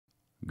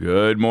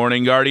Good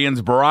morning,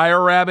 Guardians. Briar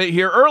Rabbit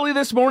here. Early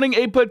this morning,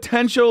 a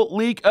potential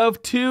leak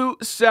of two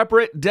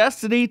separate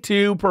Destiny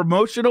 2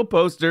 promotional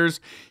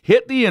posters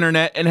hit the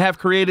internet and have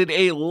created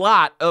a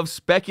lot of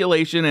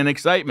speculation and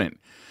excitement.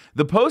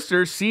 The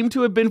posters seem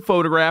to have been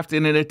photographed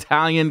in an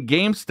Italian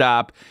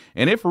GameStop,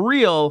 and if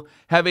real,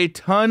 have a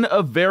ton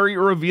of very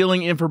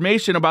revealing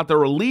information about the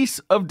release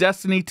of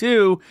Destiny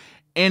 2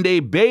 and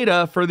a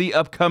beta for the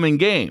upcoming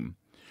game.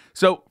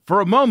 So,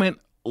 for a moment,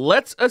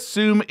 let's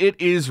assume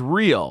it is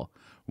real.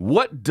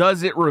 What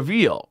does it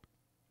reveal?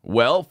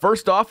 Well,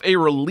 first off, a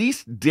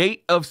release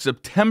date of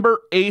September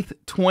 8th,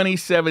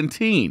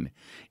 2017.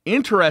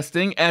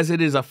 Interesting, as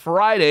it is a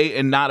Friday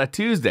and not a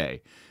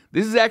Tuesday.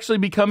 This is actually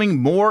becoming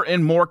more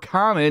and more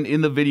common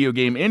in the video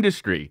game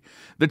industry.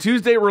 The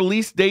Tuesday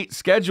release date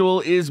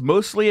schedule is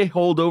mostly a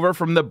holdover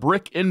from the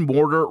brick and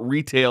mortar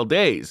retail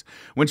days,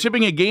 when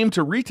shipping a game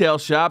to retail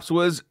shops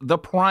was the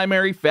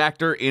primary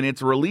factor in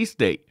its release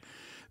date.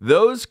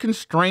 Those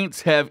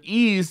constraints have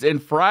eased,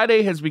 and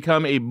Friday has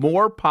become a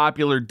more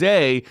popular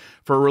day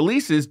for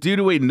releases due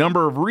to a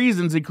number of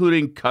reasons,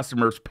 including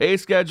customers' pay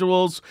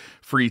schedules,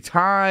 free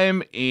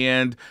time,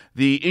 and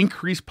the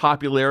increased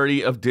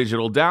popularity of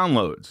digital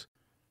downloads.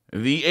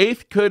 The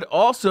 8th could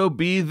also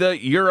be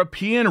the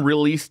European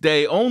release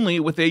day only,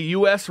 with a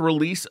US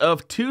release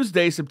of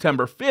Tuesday,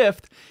 September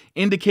 5th,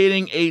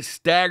 indicating a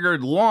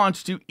staggered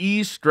launch to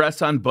ease stress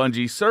on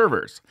Bungie's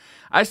servers.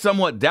 I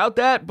somewhat doubt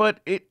that, but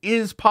it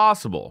is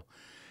possible.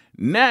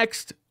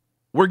 Next,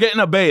 we're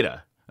getting a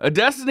beta. A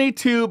Destiny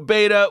 2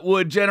 beta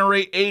would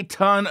generate a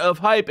ton of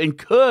hype and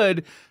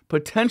could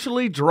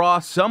potentially draw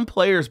some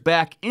players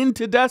back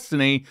into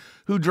Destiny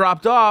who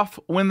dropped off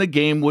when the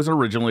game was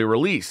originally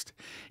released.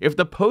 If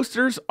the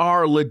posters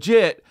are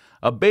legit,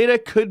 a beta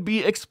could be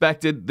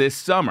expected this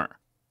summer.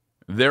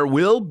 There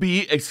will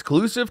be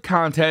exclusive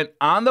content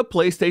on the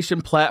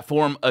PlayStation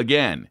platform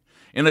again.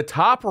 In the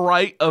top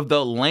right of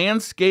the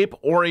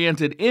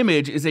landscape-oriented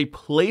image is a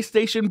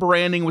PlayStation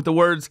branding with the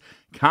words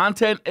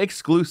 "Content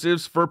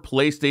Exclusives for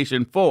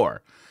PlayStation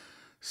 4."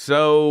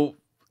 So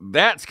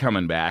that's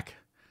coming back.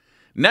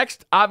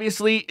 Next,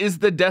 obviously, is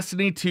the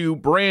Destiny 2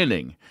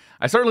 branding.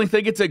 I certainly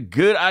think it's a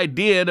good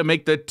idea to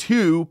make the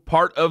 2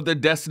 part of the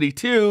Destiny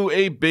 2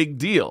 a big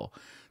deal.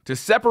 To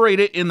separate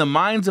it in the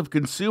minds of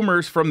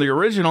consumers from the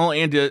original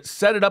and to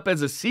set it up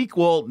as a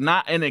sequel,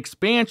 not an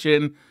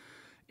expansion,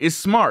 is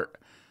smart.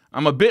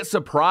 I'm a bit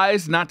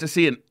surprised not to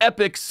see an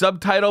epic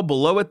subtitle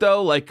below it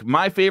though, like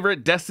my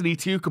favorite, Destiny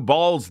 2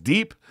 Cabal's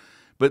Deep,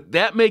 but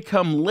that may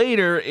come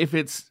later if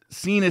it's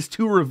seen as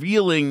too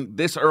revealing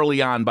this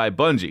early on by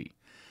Bungie.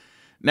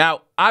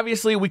 Now,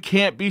 obviously we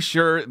can't be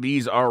sure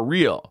these are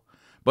real,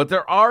 but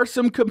there are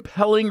some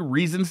compelling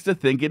reasons to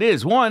think it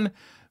is. One,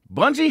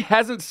 Bungie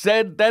hasn't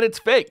said that it's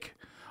fake.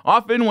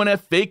 Often when a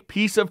fake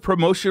piece of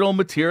promotional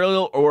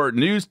material or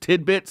news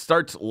tidbit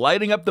starts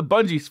lighting up the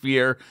Bungie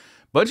sphere,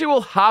 Bungie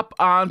will hop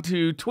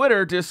onto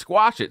Twitter to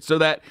squash it so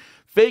that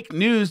fake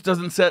news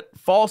doesn't set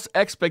false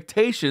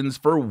expectations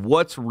for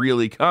what's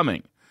really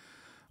coming.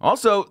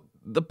 Also,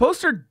 the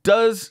poster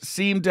does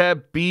seem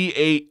to be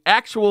an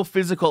actual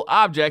physical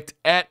object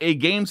at a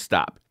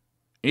GameStop.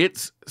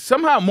 It's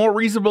somehow more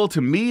reasonable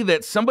to me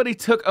that somebody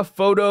took a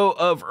photo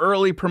of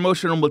early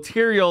promotional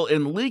material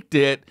and leaked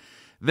it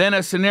than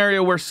a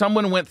scenario where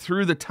someone went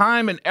through the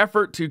time and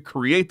effort to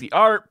create the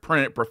art,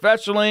 print it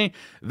professionally,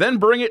 then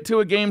bring it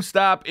to a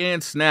GameStop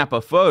and snap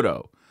a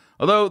photo.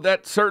 Although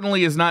that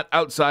certainly is not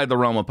outside the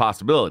realm of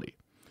possibility.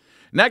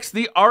 Next,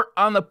 the art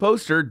on the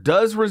poster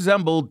does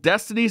resemble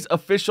Destiny's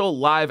official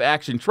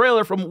live-action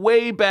trailer from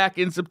way back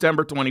in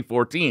September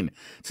 2014.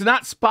 It's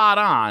not spot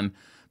on.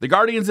 The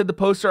Guardians in the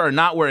poster are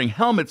not wearing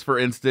helmets, for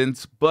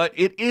instance, but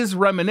it is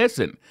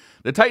reminiscent.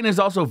 The Titan is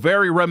also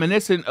very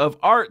reminiscent of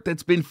art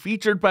that's been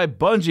featured by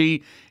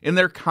Bungie in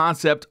their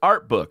concept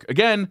art book.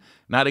 Again,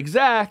 not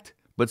exact,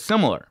 but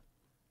similar.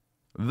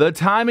 The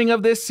timing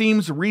of this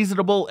seems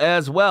reasonable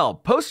as well.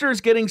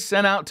 Posters getting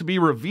sent out to be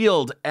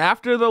revealed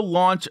after the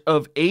launch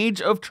of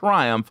Age of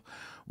Triumph.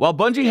 While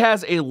Bungie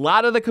has a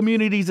lot of the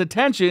community's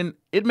attention,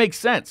 it makes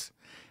sense.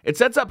 It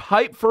sets up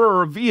hype for a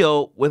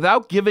reveal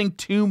without giving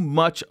too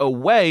much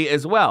away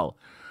as well.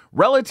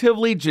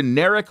 Relatively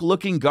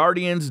generic-looking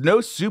Guardians, no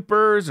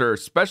supers or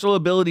special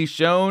abilities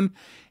shown.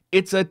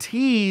 It's a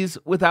tease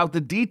without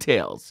the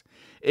details.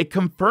 It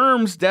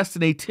confirms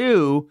Destiny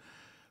 2,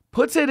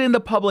 puts it in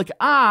the public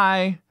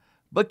eye,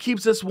 but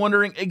keeps us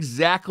wondering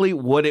exactly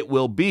what it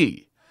will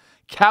be.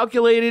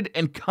 Calculated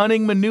and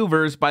cunning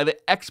maneuvers by the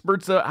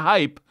experts at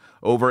hype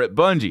over at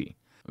Bungie.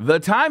 The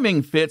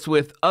timing fits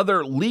with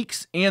other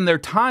leaks and their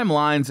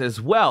timelines as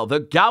well.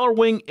 The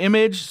Gallerwing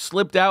image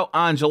slipped out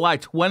on July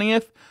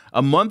 20th,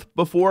 a month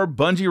before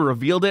Bungie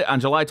revealed it on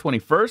July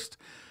 21st.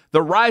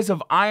 The Rise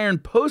of Iron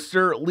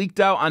poster leaked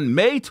out on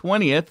May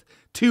 20th,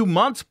 2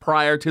 months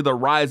prior to the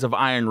Rise of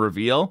Iron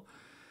reveal.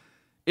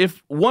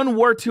 If one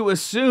were to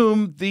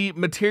assume the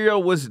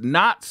material was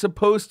not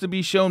supposed to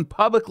be shown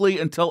publicly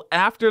until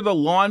after the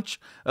launch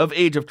of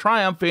Age of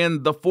Triumph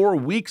and the 4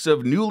 weeks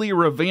of newly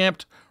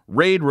revamped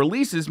raid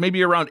releases,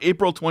 maybe around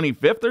April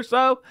 25th or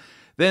so,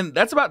 then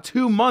that's about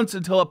 2 months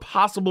until a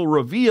possible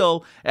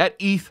reveal at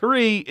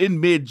E3 in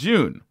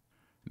mid-June.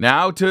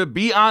 Now, to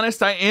be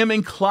honest, I am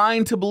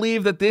inclined to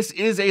believe that this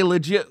is a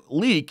legit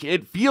leak.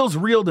 It feels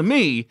real to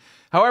me.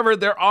 However,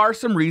 there are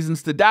some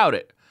reasons to doubt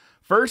it.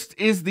 First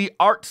is the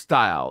art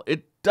style.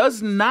 It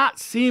does not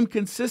seem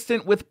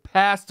consistent with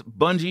past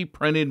Bungie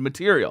printed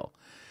material.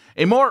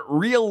 A more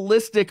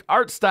realistic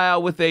art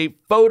style with a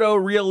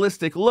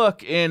photorealistic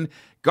look in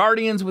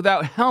Guardians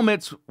without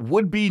helmets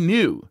would be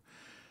new.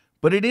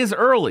 But it is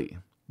early.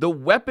 The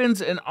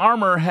weapons and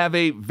armor have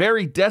a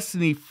very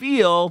Destiny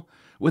feel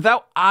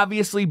without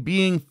obviously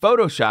being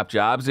Photoshop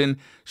jobs, and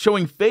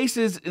showing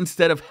faces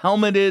instead of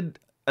helmeted,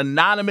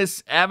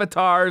 anonymous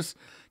avatars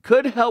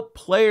could help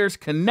players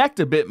connect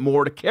a bit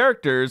more to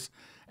characters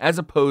as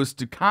opposed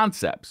to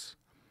concepts.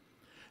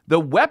 The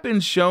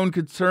weapons shown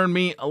concern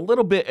me a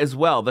little bit as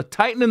well. The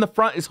Titan in the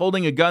front is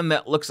holding a gun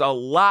that looks a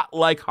lot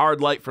like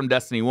Hardlight from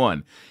Destiny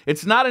 1.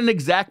 It's not an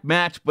exact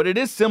match, but it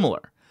is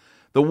similar.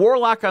 The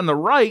Warlock on the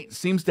right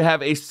seems to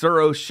have a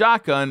Suro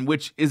shotgun,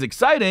 which is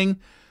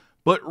exciting,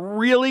 but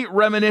really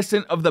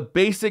reminiscent of the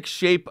basic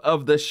shape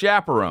of the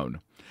Chaperone.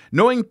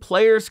 Knowing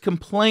players'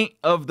 complaint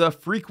of the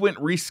frequent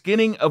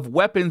reskinning of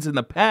weapons in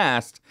the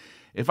past,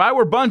 if I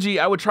were Bungie,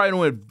 I would try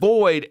to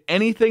avoid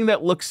anything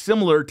that looks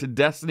similar to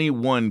Destiny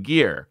 1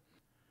 gear.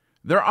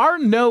 There are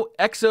no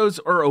Exos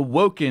or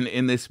Awoken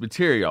in this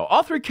material.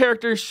 All 3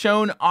 characters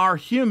shown are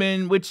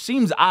human, which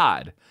seems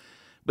odd.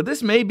 But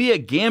this may be a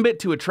gambit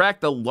to attract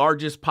the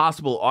largest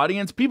possible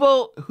audience,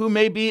 people who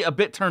may be a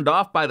bit turned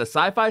off by the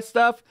sci-fi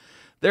stuff.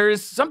 There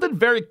is something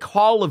very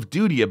Call of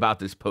Duty about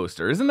this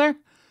poster, isn't there?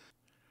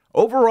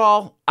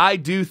 Overall, I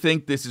do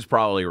think this is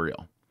probably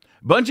real.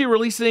 Bungie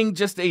releasing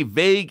just a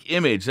vague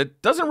image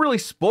that doesn't really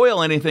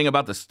spoil anything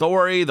about the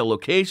story, the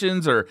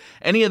locations, or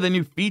any of the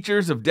new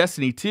features of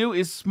Destiny 2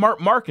 is smart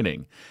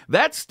marketing.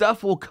 That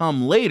stuff will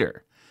come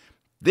later.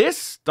 This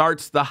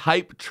starts the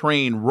hype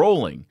train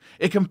rolling.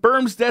 It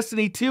confirms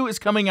Destiny 2 is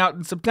coming out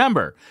in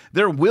September.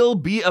 There will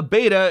be a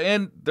beta,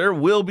 and there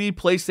will be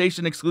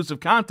PlayStation exclusive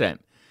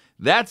content.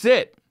 That's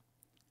it,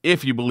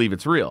 if you believe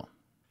it's real.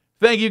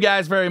 Thank you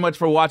guys very much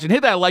for watching.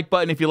 Hit that like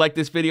button if you like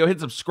this video. Hit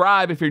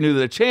subscribe if you're new to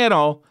the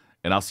channel,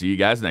 and I'll see you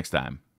guys next time.